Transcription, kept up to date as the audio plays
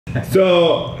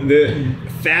So the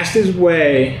fastest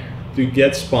way to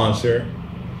get sponsored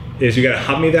is you gotta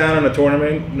hunt me down on a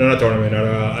tournament, not a tournament,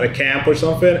 at a camp or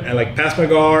something, and like pass my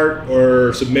guard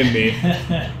or submit me.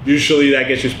 Usually that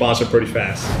gets you sponsored pretty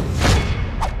fast.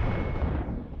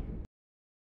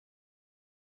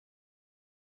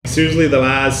 Seriously, the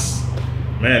last,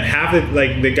 man, half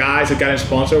the guys that got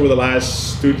sponsored over the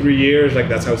last 2-3 years, like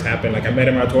that's how it's happened. Like I met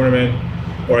them at a tournament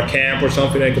or a camp or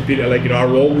something and competed, like, you know, I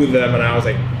rolled with them and I was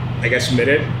like, I got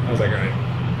submitted. I was like, all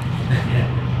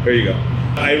right, there you go.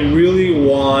 I really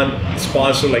want to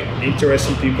sponsor like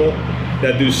interesting people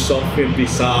that do something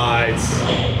besides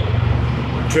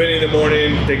training in the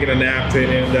morning, taking a nap,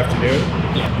 training in the afternoon.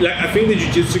 Like, I think the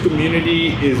jiu-jitsu community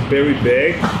is very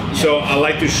big, so I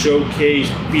like to showcase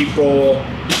people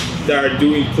that are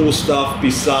doing cool stuff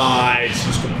besides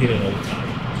just competing all the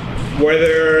time.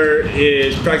 Whether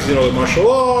it's practicing all the martial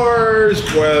arts,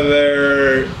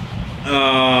 whether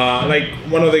like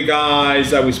one of the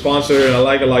guys that we sponsored and I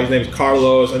like a lot, his name is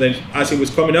Carlos, and then as he was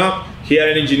coming up, he had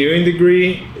an engineering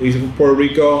degree, he's from Puerto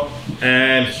Rico,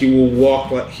 and he will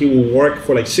work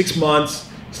for like 6 months,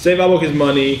 save all of his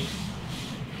money,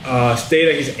 stay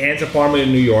at his aunt's apartment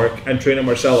in New York and train at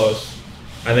Marcelo's,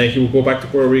 and then he will go back to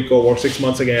Puerto Rico, work 6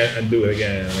 months again, and do it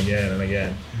again and again and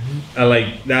again. And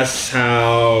like that's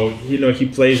how, you know, he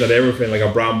plays at everything, like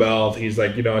a brown belt. He's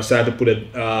like, you know, starting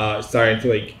to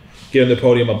like get on the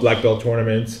podium at black belt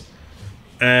tournaments,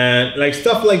 and like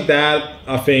stuff like that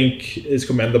I think is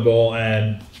commendable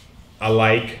and I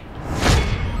like.